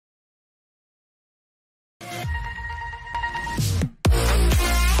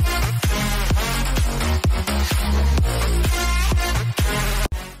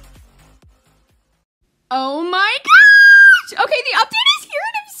Oh my gosh! Okay, the update is here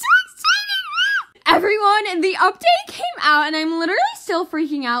and I'm so excited! Everyone, the update came out and I'm literally still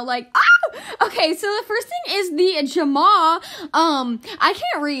freaking out like, ah! Okay, so the first thing is the Jamaa. I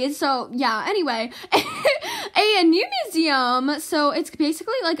can't read, so yeah, anyway. A new museum, so it's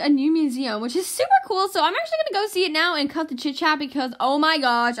basically like a new museum, which is super cool. So I'm actually gonna go see it now and cut the chit chat because oh my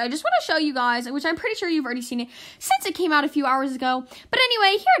gosh, I just want to show you guys, which I'm pretty sure you've already seen it since it came out a few hours ago. But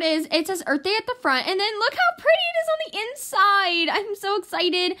anyway, here it is. It says Earth Day at the front, and then look how pretty it is on the inside. I'm so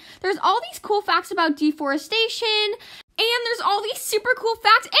excited. There's all these cool facts about deforestation. And there's all these super cool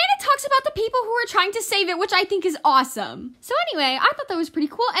facts, and it talks about the people who are trying to save it, which I think is awesome. So anyway, I thought that was pretty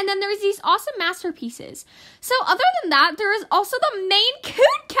cool. And then there's these awesome masterpieces. So other than that, there is also the Maine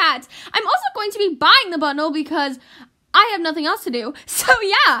Coon Cat. I'm also going to be buying the bundle because I have nothing else to do. So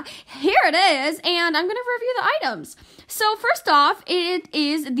yeah, here it is, and I'm going to review the items. So first off, it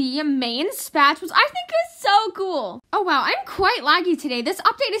is the Maine Spatch, which I think is so cool. Oh wow, I'm quite laggy today. This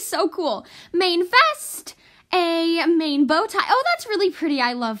update is so cool. Maine Vest. A Maine bow tie. Oh, that's really pretty.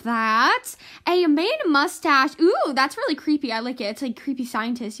 I love that. A Maine mustache. Ooh, that's really creepy. I like it. It's like creepy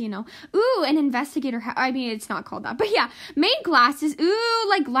scientist, you know. Ooh, an investigator hat. I mean, it's not called that. But yeah, Maine glasses. Ooh,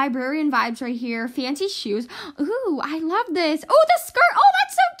 like librarian vibes right here. Fancy shoes. Ooh, I love this. Oh, the skirt. Oh,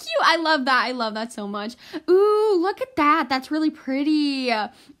 that's so cute. I love that. I love that so much. Ooh, look at that. That's really pretty.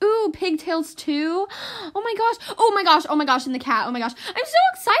 Ooh, pigtails too. Oh my gosh. Oh my gosh. Oh my gosh. And the cat. Oh my gosh. I'm so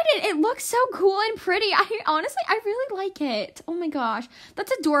excited. It looks so cool and pretty. Honestly, I really like it. Oh my gosh.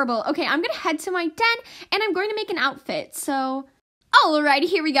 That's adorable. Okay, I'm going to head to my den and I'm going to make an outfit. So, alrighty,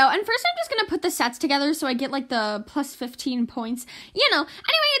 here we go. And first I'm just going to put the sets together so I get like the plus 15 points. You know,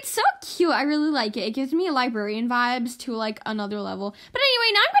 anyway, it's so cute. I really like it. It gives me librarian vibes to like another level. But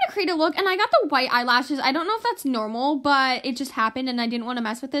anyway, now I'm going to create a look and I got the white eyelashes. I don't know if that's normal, but it just happened and I didn't want to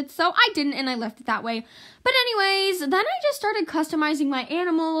mess with it. So I didn't and I left it that way. But anyways, then I just started customizing my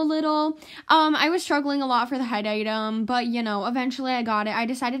animal a little. I was struggling a lot for the head item, but you know, eventually I got it. I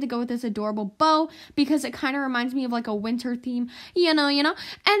decided to go with this adorable bow because it kind of reminds me of like a winter theme, you know. And then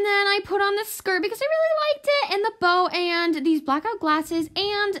I put on this skirt because I really liked it, and the bow, and these blackout glasses,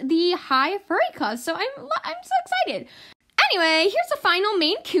 and the high furry cuffs. So I'm so excited. Anyway, here's the final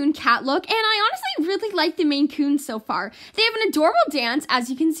Maine Coon cat look, and I honestly really like the Maine Coons so far. They have an adorable dance, as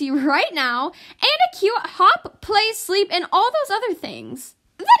you can see right now, and a cute hop, play, sleep, and all those other things.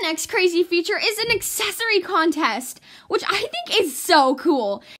 The next crazy feature is an accessory contest, which I think is so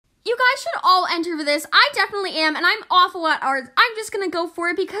cool. You guys should all enter for this. I definitely am, and I'm awful at art. I'm just gonna go for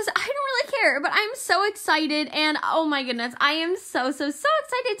it because I don't really care, but I'm so excited, and oh my goodness, I am so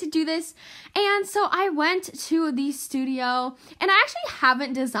excited to do this. And so I went to the studio, and I actually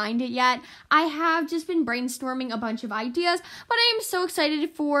haven't designed it yet. I have just been brainstorming a bunch of ideas, but I am so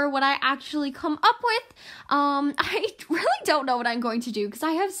excited for what I actually come up with. I really don't know what I'm going to do because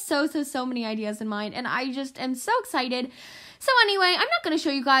I have so many ideas in mind, and I just am so excited. So anyway, I'm not going to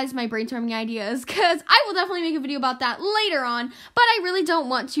show you guys my brainstorming ideas because I will definitely make a video about that later on, but I really don't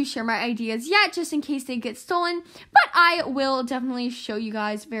want to share my ideas yet just in case they get stolen, but I will definitely show you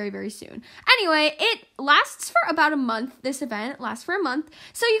guys very soon. Anyway, it lasts for about a month. This event lasts for a month,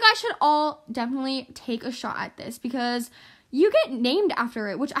 so you guys should all definitely take a shot at this because you get named after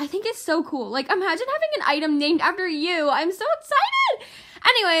it, which I think is so cool. Like, imagine having an item named after you. I'm so excited!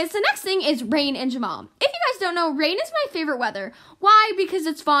 Anyways, the next thing is rain and Jamaa. If you guys don't know, rain is my favorite weather. Why? Because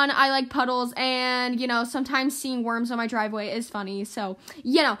it's fun. I like puddles, and, you know, sometimes seeing worms on my driveway is funny. So,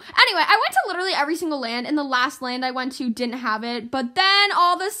 you know. Anyway, I went to literally every single land, and the last land I went to didn't have it. But then,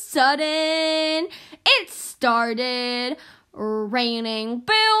 all of a sudden, it started raining.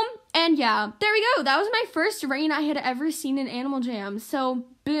 Boom! And yeah, there we go. That was my first rain I had ever seen in Animal Jam. So,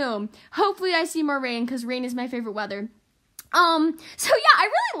 boom. Hopefully I see more rain, because rain is my favorite weather. So yeah, I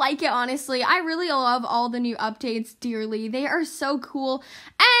really like it, honestly. I really love all the new updates dearly. They are so cool.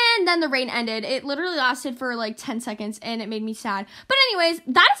 And then the rain ended. It literally lasted for like 10 seconds and it made me sad. But anyways,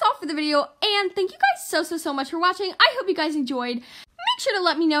 that is all for the video. And thank you guys so much for watching. I hope you guys enjoyed. Make sure to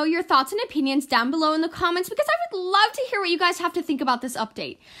let me know your thoughts and opinions down below in the comments because I would love to hear what you guys have to think about this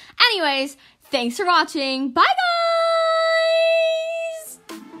update. Anyways, thanks for watching. Bye guys!